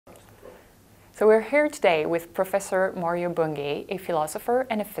So we're here today with Professor Mario Bunge, a philosopher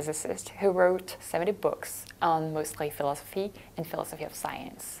and a physicist who wrote 70 books on mostly philosophy and philosophy of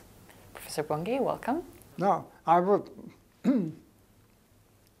science. Professor Bunge, welcome. No, I would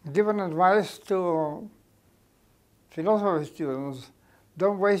give an advice to philosophy students: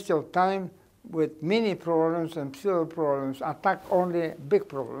 don't waste your time with mini problems and pseudo problems. Attack only big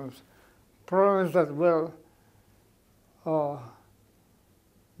problems, problems that will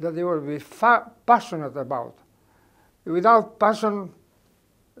that they will be passionate about. Without passion,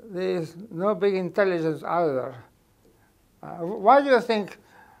 there is no big intelligence either. Why do you think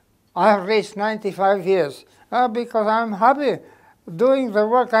I have reached 95 years? Because I'm happy doing the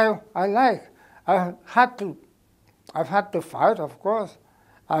work I like. I've had to fight, of course.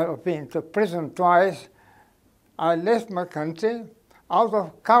 I've been to prison twice. I left my country out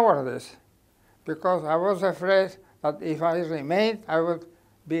of cowardice because I was afraid that if I remained, I would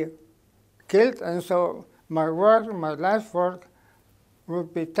be killed, and so my work, my life work,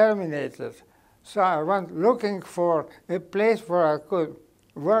 would be terminated. So I went looking for a place where I could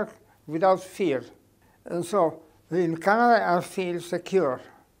work without fear. And so in Canada, I feel secure.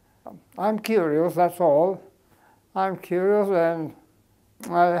 I'm curious, that's all. I'm curious, and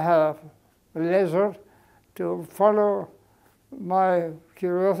I have leisure to follow my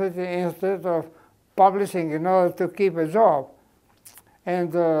curiosity instead of publishing in order to keep a job.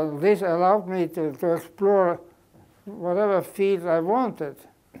 And this allowed me to explore whatever field I wanted,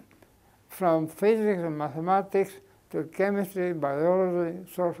 from physics and mathematics to chemistry, biology,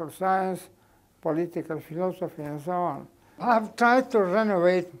 social science, political philosophy, and so on. I've tried to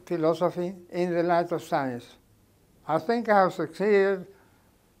renovate philosophy in the light of science. I think I have succeeded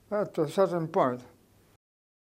to a certain point.